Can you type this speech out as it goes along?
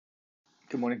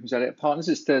Good morning from Zodiac Partners.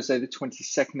 It's Thursday, the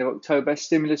 22nd of October.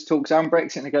 Stimulus talks and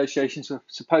Brexit negotiations were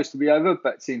supposed to be over,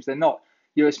 but it seems they're not.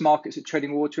 US markets are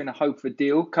treading water in a hope of a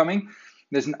deal coming.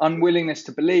 There's an unwillingness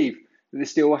to believe that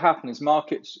this deal will happen as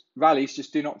markets rallies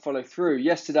just do not follow through.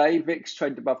 Yesterday, VIX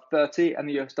traded above 30 and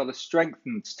the US dollar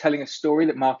strengthened, telling a story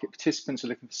that market participants are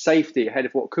looking for safety ahead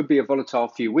of what could be a volatile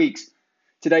few weeks.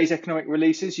 Today's economic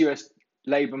releases, US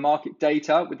labour market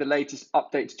data with the latest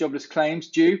update to jobless claims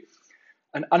due,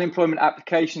 and unemployment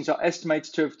applications are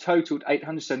estimated to have totaled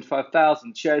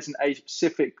 875,000. Shares in Asia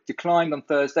Pacific declined on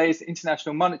Thursday as the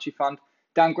International Monetary Fund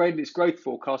downgraded its growth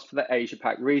forecast for the Asia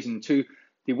Pac region to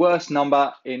the worst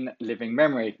number in living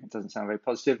memory. It doesn't sound very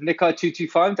positive. Nikkei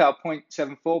 225 down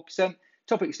 0.74%.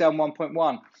 Topics down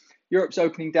 1.1. Europe's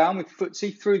opening down with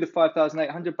FTSE through the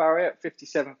 5,800 barrier at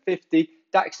 57.50.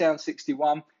 DAX down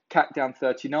 61. CAC down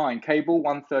 39. Cable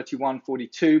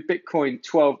 131.42. Bitcoin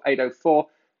 12,804.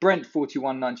 Brent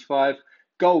 41.95,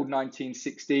 gold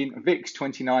 19.16, VIX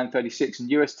 29.36,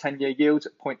 and US 10-year yields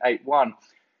at 0.81.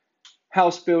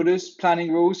 House builders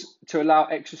planning rules to allow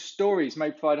extra stories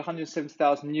may provide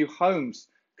 170,000 new homes,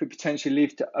 could potentially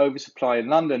lead to oversupply in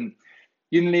London.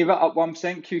 Unilever up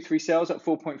 1%, Q3 sales up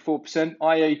 4.4%,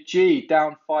 IAG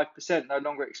down 5%, no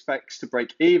longer expects to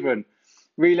break even.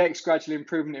 Relax gradual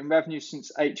improvement in revenue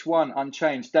since H1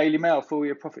 unchanged. Daily Mail full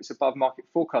year profits above market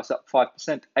forecast up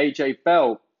 5%. AJ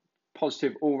Bell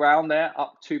positive all round there,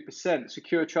 up 2%.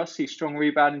 Secure Trust sees strong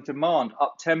rebound in demand,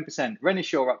 up 10%.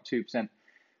 Renishaw up 2%.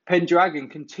 Pendragon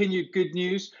continued good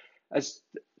news as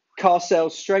car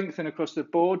sales strengthen across the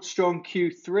board. Strong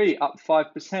Q3 up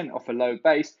 5% off a low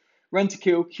base.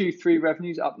 Rentokil Q3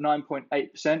 revenues up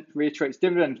 9.8%. Reiterates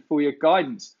dividend full year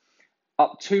guidance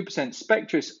up 2%.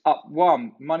 Spectris up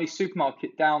 1%. Money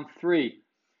Supermarket down 3%.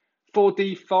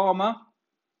 4D Pharma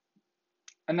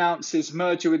announces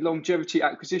merger with Longevity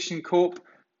Acquisition Corp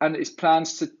and its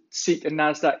plans to seek a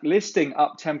NASDAQ listing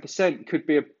up 10%. Could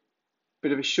be a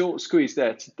bit of a short squeeze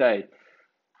there today.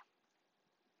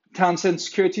 Townsend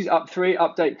Securities up 3%.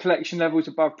 Update collection levels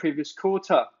above previous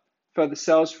quarter. Further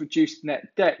sales reduced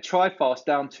net debt. Trifast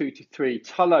down 2 to 3.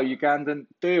 Tullow Ugandan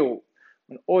deal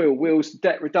and oil wheels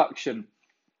debt reduction.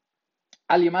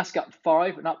 Aliamask up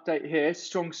 5%, an update here.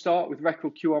 Strong start with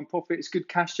record Q1 profits, good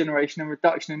cash generation and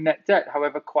reduction in net debt,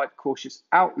 however, quite cautious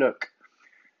outlook.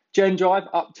 Gendrive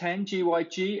up 10%,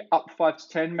 GYG up 5 to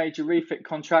 10, major refit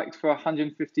contract for a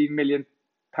 £150 million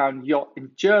yacht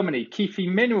in Germany. Keefe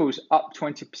Minerals up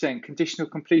 20%, conditional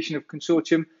completion of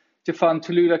consortium to fund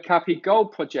Tallulah Capi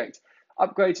gold project.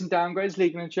 Upgrades and downgrades,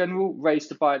 Legal & General raised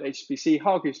to buy at HSBC,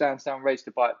 Hargreaves Lansdown raised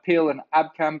to buy at Peel, and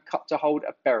Abcam cut to hold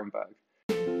at Berenberg.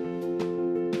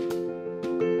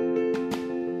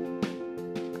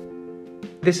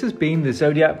 This has been the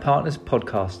Zodiac Partners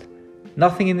podcast.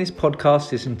 Nothing in this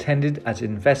podcast is intended as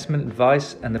investment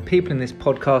advice, and the people in this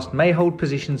podcast may hold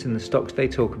positions in the stocks they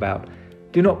talk about.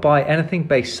 Do not buy anything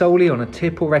based solely on a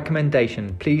tip or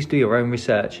recommendation. Please do your own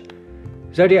research.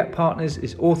 Zodiac Partners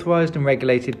is authorised and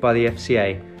regulated by the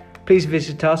FCA. Please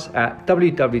visit us at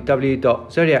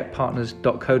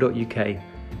www.zodiacpartners.co.uk.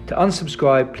 To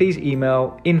unsubscribe, please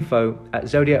email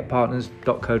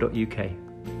info@zodiacpartners.co.uk.